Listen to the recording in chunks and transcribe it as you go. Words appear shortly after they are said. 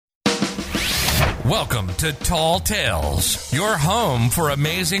Welcome to Tall Tales, your home for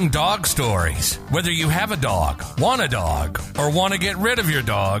amazing dog stories. Whether you have a dog, want a dog, or want to get rid of your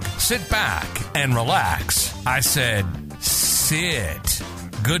dog, sit back and relax. I said, sit.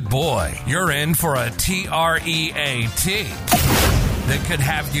 Good boy, you're in for a TREAT that could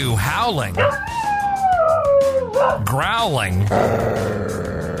have you howling, growling,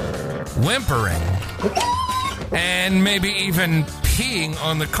 whimpering, and maybe even peeing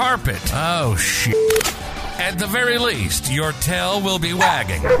on the carpet. Oh, shit. At the very least, your tail will be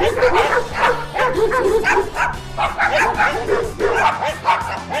wagging.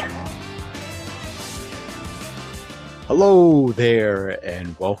 Hello there,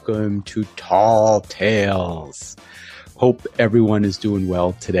 and welcome to Tall Tales. Hope everyone is doing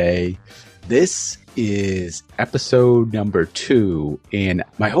well today. This is episode number 2, and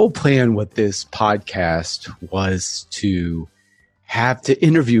my whole plan with this podcast was to have to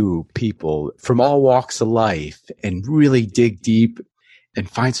interview people from all walks of life and really dig deep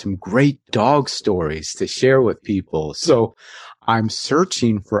and find some great dog stories to share with people. So I'm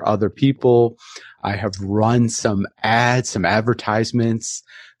searching for other people. I have run some ads, some advertisements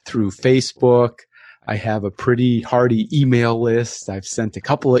through Facebook. I have a pretty hearty email list. I've sent a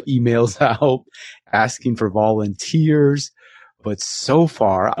couple of emails out asking for volunteers, but so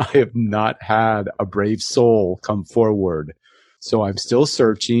far I have not had a brave soul come forward. So I'm still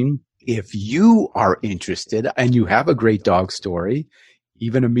searching. If you are interested and you have a great dog story,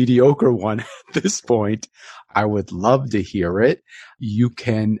 even a mediocre one at this point, I would love to hear it. You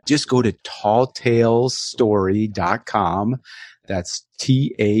can just go to talltalesstory.com. That's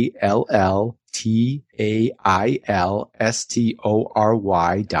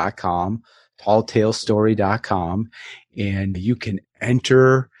TALLTAILSTORY.com, talltalesstory.com. And you can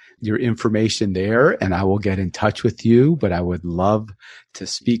enter your information there and I will get in touch with you, but I would love to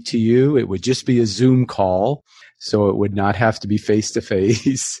speak to you. It would just be a Zoom call, so it would not have to be face to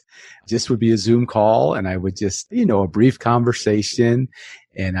face. Just would be a Zoom call and I would just, a brief conversation,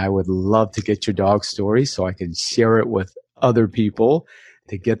 and I would love to get your dog story so I can share it with other people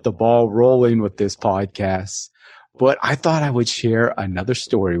to get the ball rolling with this podcast. But I thought I would share another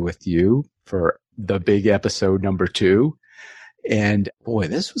story with you for the big episode number 2. And boy,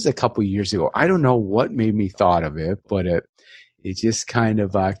 this was a couple years ago. I don't know what made me thought of it, but it just kind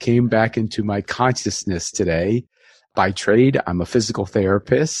of came back into my consciousness today. By trade, I'm a physical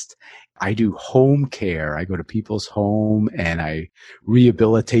therapist. I do home care. I go to people's home and I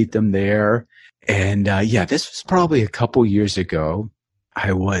rehabilitate them there. And this was probably a couple years ago.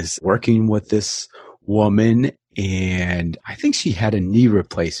 I was working with this woman and I think she had a knee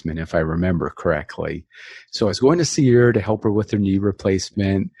replacement, if I remember correctly. So I was going to see her to help her with her knee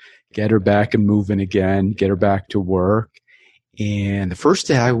replacement, get her back and moving again, get her back to work. And the first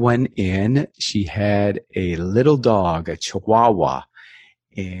day I went in, she had a little dog, a Chihuahua,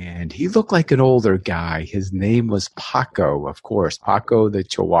 and he looked like an older guy. His name was Paco, of course, Paco the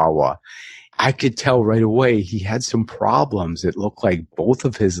Chihuahua. I could tell right away he had some problems. It looked like both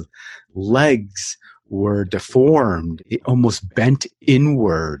of his legs were deformed. It almost bent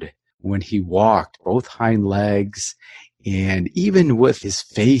inward when he walked, both hind legs. And even with his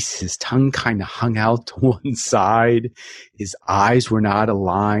face, his tongue kind of hung out to one side. His eyes were not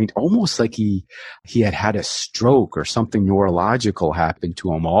aligned, almost like he had a stroke or something neurological happened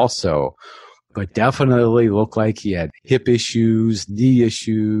to him also. But definitely looked like he had hip issues, knee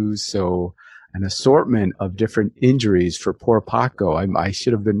issues. So an assortment of different injuries for poor Paco. I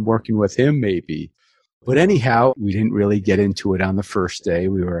should have been working with him maybe. But anyhow, we didn't really get into it on the first day.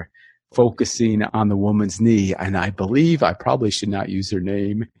 We were focusing on the woman's knee, and I believe I probably should not use her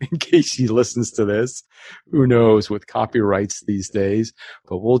name in case she listens to this. Who knows with copyrights these days,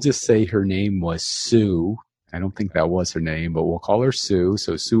 but we'll just say her name was Sue. I don't think that was her name, but we'll call her Sue.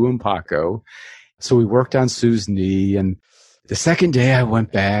 So Sue and Paco. So we worked on Sue's knee, and the second day I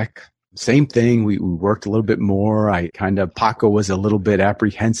went back. Same thing. We worked a little bit more. Paco was a little bit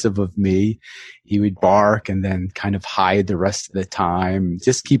apprehensive of me. He would bark and then kind of hide the rest of the time,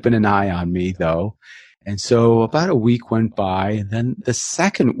 just keeping an eye on me though. And so about a week went by. And then the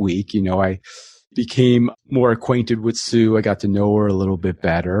second week, I became more acquainted with Sue. I got to know her a little bit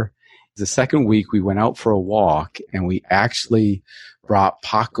better. The second week we went out for a walk and we actually brought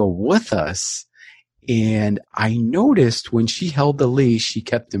Paco with us. And I noticed when she held the leash, she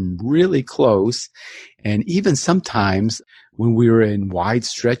kept him really close. And even sometimes when we were in wide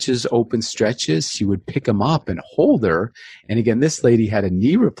stretches, open stretches, she would pick him up and hold her. And again, this lady had a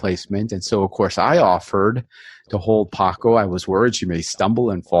knee replacement. And so, of course, I offered to hold Paco. I was worried she may stumble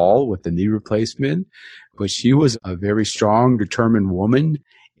and fall with the knee replacement, but she was a very strong, determined woman.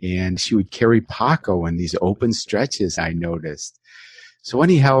 and she would carry Paco in these open stretches, I noticed. So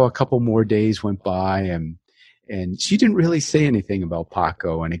anyhow, a couple more days went by, and she didn't really say anything about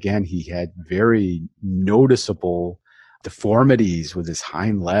Paco. And again, he had very noticeable deformities with his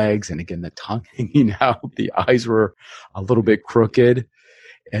hind legs, and again, the tongue hanging out, the eyes were a little bit crooked.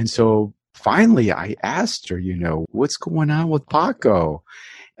 And so finally I asked her, what's going on with Paco?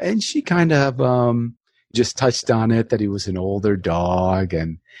 And she kind of just touched on it, that he was an older dog.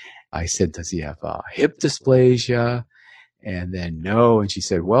 And I said, does he have hip dysplasia? And then no. And she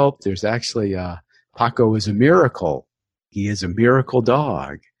said, well, there's actually Paco is a miracle. He is a miracle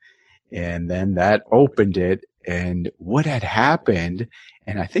dog. And then that opened it. And what had happened,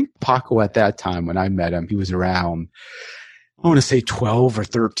 and I think Paco at that time when I met him, he was around, I want to say 12 or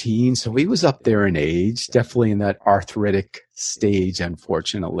 13. So he was up there in age, definitely in that arthritic stage,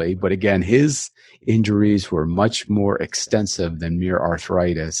 unfortunately. But again, his injuries were much more extensive than mere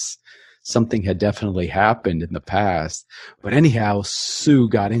arthritis. Something had definitely happened in the past. But anyhow, Sue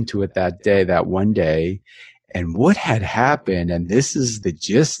got into it that one day. And what had happened, and this is the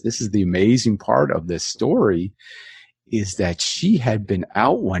gist, this is the amazing part of this story, is that she had been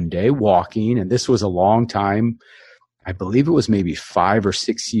out one day walking, and this was a long time. I believe it was maybe 5 or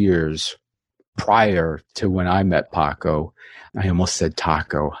 6 years prior to when I met Paco. I almost said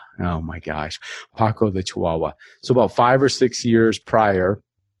Taco. Oh my gosh. Paco the Chihuahua. So about 5 or 6 years prior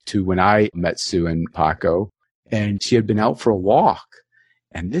to when I met Sue and Paco, and she had been out for a walk.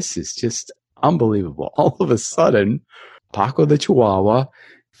 And this is just unbelievable. All of a sudden, Paco the Chihuahua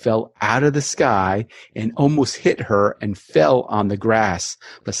fell out of the sky and almost hit her and fell on the grass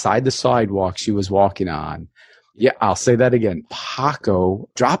beside the sidewalk she was walking on. Yeah, I'll say that again. Paco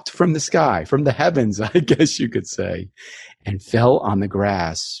dropped from the sky, from the heavens, I guess you could say, and fell on the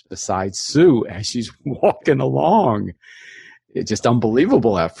grass beside Sue as she's walking along. It's just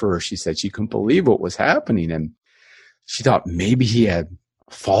unbelievable at first. She said she couldn't believe what was happening. And she thought maybe he had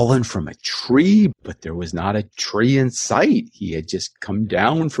fallen from a tree, but there was not a tree in sight. He had just come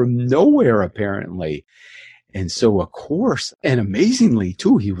down from nowhere, apparently. And so, of course, and amazingly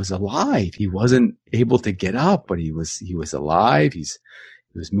too, he was alive. He wasn't able to get up, but he was alive. He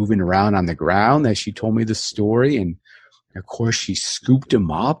was moving around on the ground as she told me the story. And of course, she scooped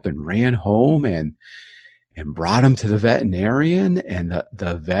him up and ran home and brought him to the veterinarian, and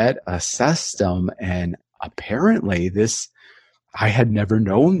the vet assessed him. And apparently I had never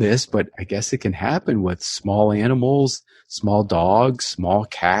known this, but I guess it can happen with small animals, small dogs, small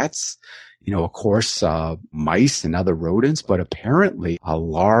cats, of course, mice and other rodents, but apparently a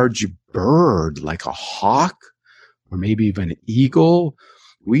large bird like a hawk or maybe even an eagle.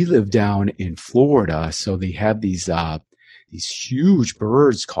 We live down in Florida, so they have these huge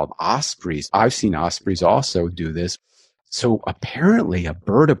birds called ospreys. I've seen ospreys also do this. So apparently a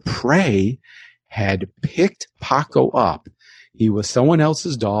bird of prey had picked Paco up. He was someone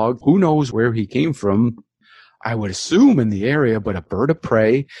else's dog. Who knows where he came from? I would assume in the area, but a bird of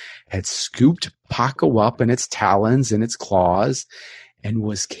prey had scooped Paco up in its talons and its claws and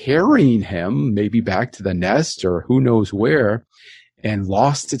was carrying him maybe back to the nest or who knows where, and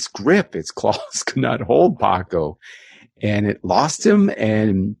lost its grip. Its claws could not hold Paco, and it lost him,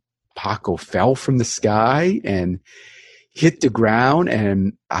 and Paco fell from the sky and hit the ground.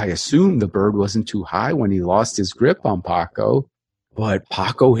 And I assume the bird wasn't too high when he lost his grip on Paco, but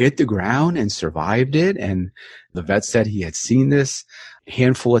Paco hit the ground and survived it. And the vet said he had seen this a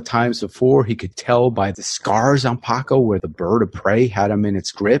handful of times before. He could tell by the scars on Paco where the bird of prey had him in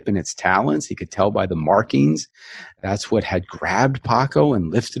its grip and its talons. He could tell by the markings. That's what had grabbed Paco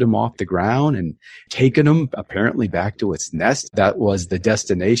and lifted him off the ground and taken him apparently back to its nest. That was the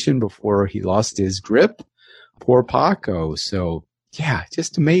destination before he lost his grip. Poor Paco. So yeah,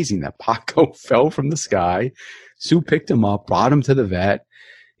 just amazing that Paco fell from the sky. Sue picked him up, brought him to the vet.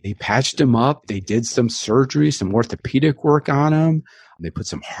 They patched him up. They did some surgery, some orthopedic work on him. They put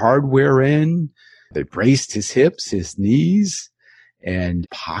some hardware in. They braced his hips, his knees, and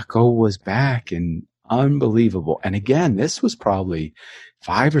Paco was back, and unbelievable. And again, this was probably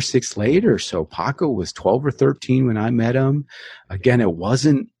 5 or 6 later. So Paco was 12 or 13 when I met him. Again, it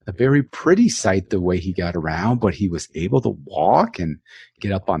wasn't a very pretty sight the way he got around, but he was able to walk and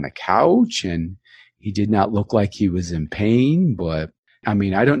get up on the couch, and he did not look like he was in pain. But I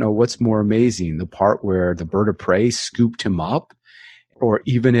mean, I don't know what's more amazing, the part where the bird of prey scooped him up, or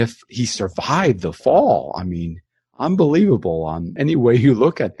even if he survived the fall. I mean, unbelievable on any way you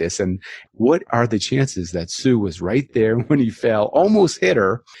look at this. And what are the chances that Sue was right there when he fell, almost hit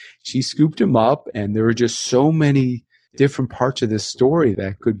her? She scooped him up, and there were just so many different parts of this story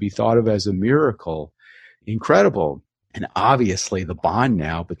that could be thought of as a miracle. Incredible. And obviously the bond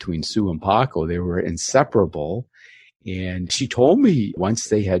now between Sue and Paco, they were inseparable. And she told me once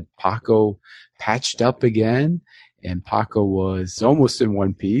they had Paco patched up again and Paco was almost in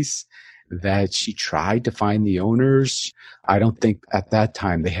one piece, that she tried to find the owners. I don't think at that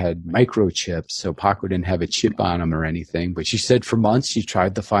time they had microchips, so Paco didn't have a chip on him or anything. But she said for months she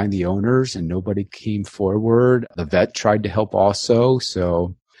tried to find the owners and nobody came forward. The vet tried to help also.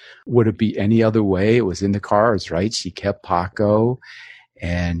 So would it be any other way? It was in the cards, right? She kept Paco.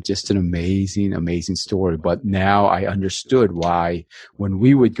 And just an amazing, amazing story. But now I understood why when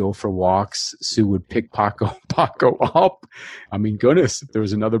we would go for walks, Sue would pick Paco up. I mean, goodness, if there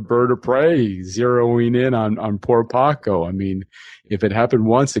was another bird of prey zeroing in on poor Paco. I mean, if it happened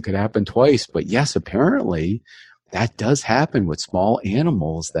once, it could happen twice. But yes, apparently that does happen with small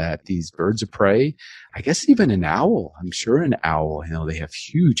animals, that these birds of prey, I guess even an owl, I'm sure an owl, they have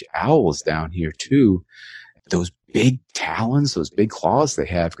huge owls down here too. Those big talons, those big claws they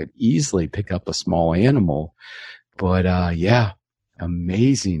have could easily pick up a small animal. But, yeah,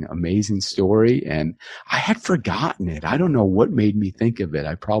 amazing, amazing story. And I had forgotten it. I don't know what made me think of it.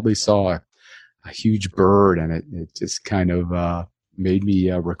 I probably saw a huge bird and it just kind of, made me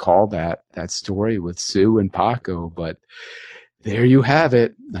recall that story with Sue and Paco. But there you have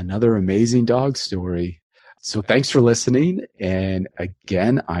it. Another amazing dog story. So thanks for listening. And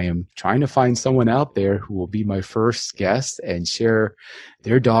again, I am trying to find someone out there who will be my first guest and share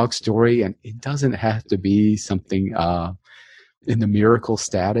their dog story. And it doesn't have to be something, in the miracle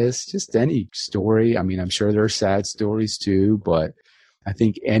status, just any story. I mean, I'm sure there are sad stories too, but I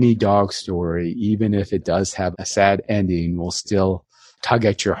think any dog story, even if it does have a sad ending, will still tug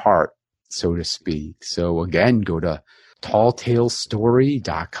at your heart, so to speak. So again, go to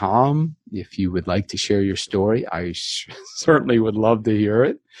talltalestory.com if you would like to share your story. I certainly would love to hear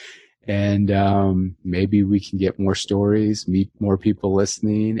it. And maybe we can get more stories, meet more people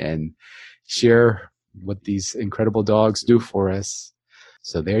listening, and share what these incredible dogs do for us.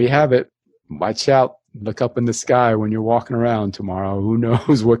 So there you have it. Watch out. Look up in the sky when you're walking around tomorrow. Who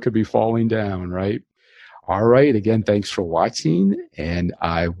knows what could be falling down, right? All right. Again, thanks for watching, and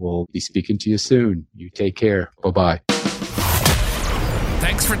I will be speaking to you soon. You take care. Bye-bye.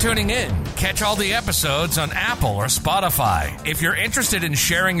 Thanks for tuning in. Catch all the episodes on Apple or Spotify. If you're interested in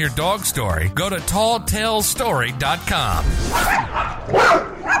sharing your dog story, go to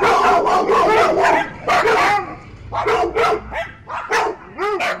talltalestory.com.